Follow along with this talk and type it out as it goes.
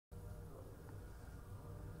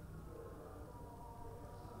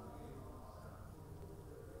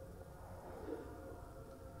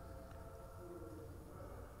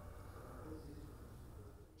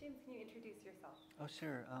introduce yourself? Oh,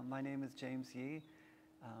 sure. My name is James Yee.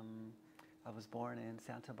 I was born in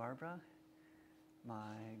Santa Barbara.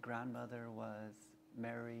 My grandmother was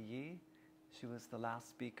Mary Yee. She was the last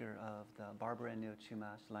speaker of the Barbareño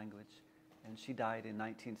Chumash language, and she died in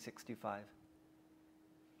 1965.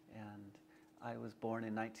 And I was born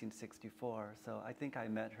in 1964, so I think I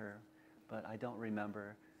met her, but I don't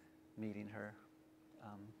remember meeting her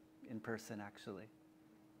in person, actually.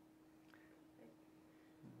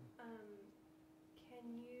 Can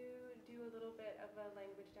you do a little bit of a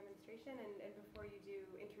language demonstration, and before you do,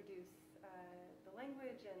 introduce the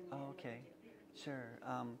language and okay, sure.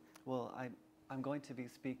 Well, I'm going to be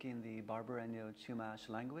speaking the Barbareño Chumash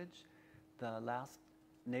language. The last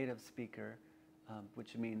native speaker,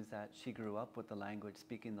 which means that she grew up with the language,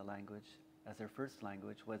 speaking the language as her first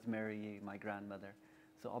language, was Mary Yee, my grandmother.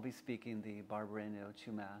 So I'll be speaking the Barbareño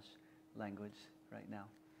Chumash language right now.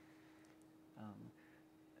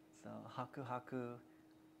 So haku haku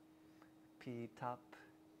pi tap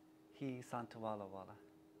hi santa wala wala,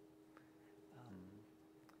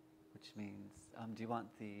 which means, do you want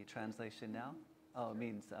the translation now? Oh, it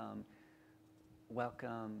means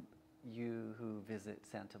welcome you who visit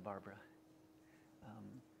Santa Barbara.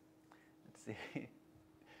 Let's see.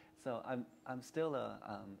 So I'm still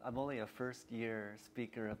I'm only a first year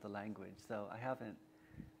speaker of the language, so I haven't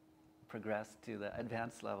progressed to the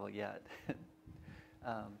advanced level yet.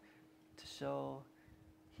 To show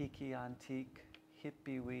hiki antique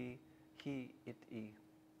hippiwi hi iti,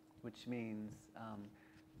 which means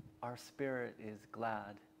our spirit is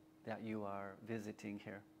glad that you are visiting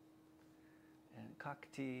here. And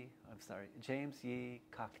kakti, James Yee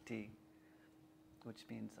kakti, which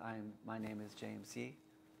means my name is James Yee.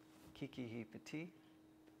 Kiki hipiti,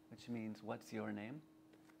 which means what's your name?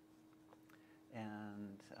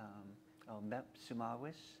 And mep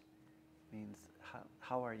shumawish means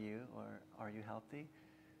how are you, or are you healthy?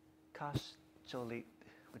 Kash cholit,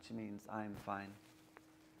 which means I'm fine.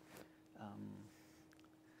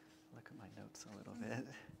 Look at my notes a little bit.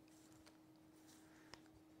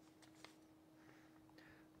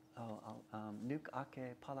 Nuk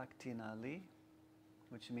ake palaktinali,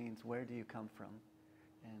 which means where do you come from?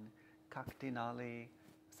 And kaktinali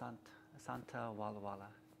Santa Wala Wala,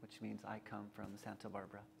 which means I come from Santa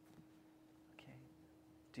Barbara. Okay.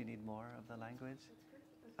 Do you need more of the language?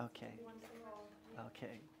 Okay.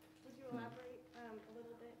 Okay. Would you elaborate a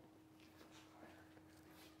little bit?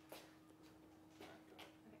 Okay.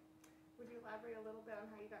 Would you elaborate a little bit on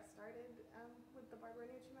how you got started with the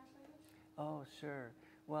Barbareño Chumash language? Oh, sure.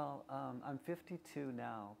 Well, I'm 52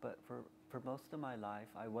 now, but for most of my life,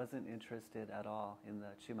 I wasn't interested at all in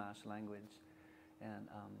the Chumash language. And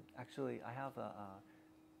actually, I have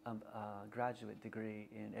a graduate degree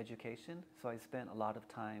in education, so I spent a lot of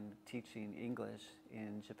time teaching English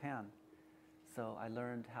in Japan. So I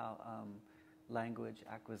learned how language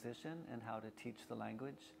acquisition and how to teach the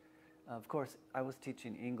language. Of course, I was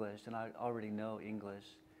teaching English, and I already know English.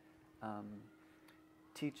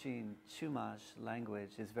 Teaching Chumash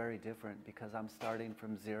language is very different because I'm starting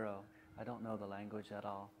from zero. I don't know the language at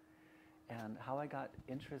all. And how I got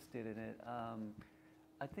interested in it,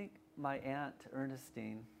 I think my aunt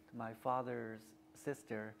Ernestine, my father's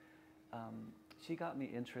sister, she got me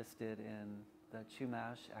interested in the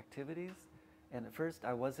Chumash activities. And at first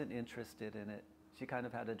I wasn't interested in it. She kind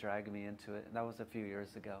of had to drag me into it, and that was a few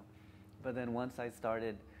years ago. But then once I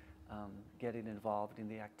started getting involved in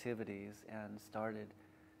the activities and started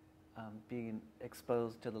being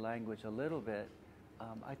exposed to the language a little bit,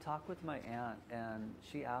 I talked with my aunt, and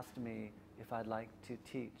she asked me if I'd like to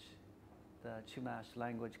teach the Chumash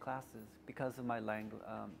language classes because of my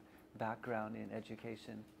background in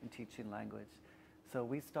education and teaching language. So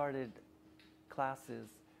we started classes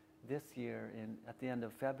this year at the end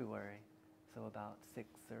of February, so about 6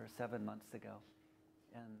 or 7 months ago.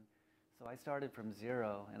 And so I started from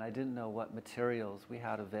zero, and I didn't know what materials we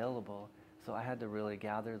had available, so I had to really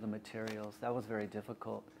gather the materials. That was very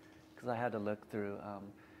difficult because I had to look through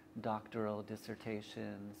doctoral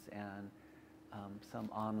dissertations and some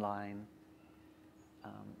online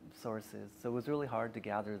sources. So it was really hard to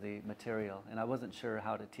gather the material, and I wasn't sure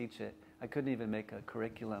how to teach it. I couldn't even make a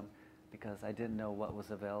curriculum because I didn't know what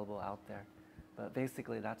was available out there. But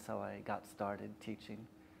basically that's how I got started teaching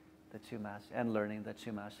the Chumash and learning the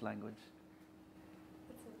Chumash language.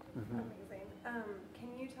 That's amazing. Can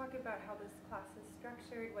you talk about how this class is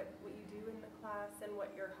structured, what you do in the class, and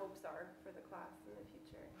what your hopes are for the class in the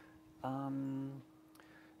future?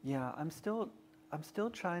 Yeah, I'm still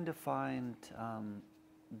trying to find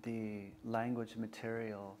the language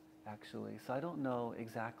material, actually. So I don't know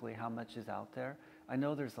exactly how much is out there. I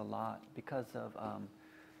know there's a lot because of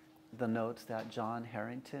the notes that John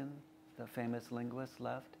Harrington, the famous linguist,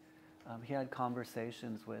 left. He had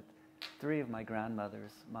conversations with 3 of my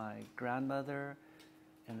grandmothers, my grandmother,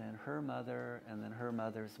 and then her mother, and then her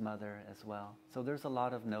mother's mother as well. So there's a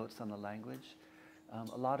lot of notes on the language.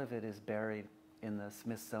 A lot of it is buried in the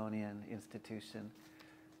Smithsonian Institution.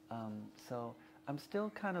 So I'm still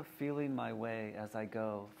kind of feeling my way as I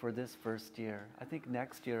go for this first year. I think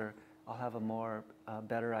next year I'll have a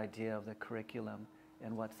better idea of the curriculum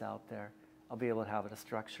and what's out there. I'll be able to have a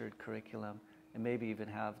structured curriculum and maybe even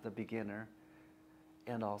have the beginner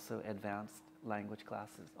and also advanced language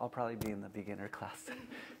classes. I'll probably be in the beginner class,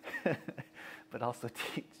 but also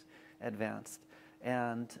teach advanced.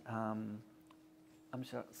 And I'm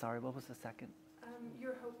sorry, what was the second?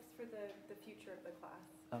 Your hopes for the future of the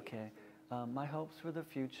class. Okay. My hopes for the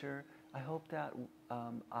future, I hope that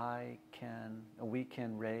we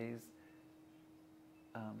can raise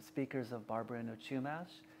speakers of Barbareño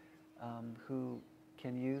Chumash who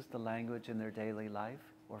can use the language in their daily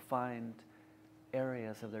life or find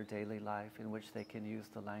areas of their daily life in which they can use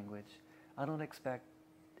the language. I don't expect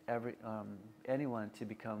anyone to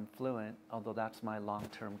become fluent, although that's my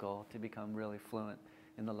long-term goal, to become really fluent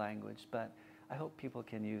in the language. But I hope people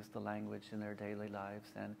can use the language in their daily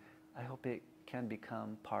lives, and I hope it can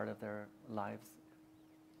become part of their lives.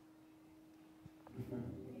 Yeah,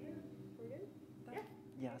 we're good? Yes.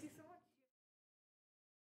 Thank you so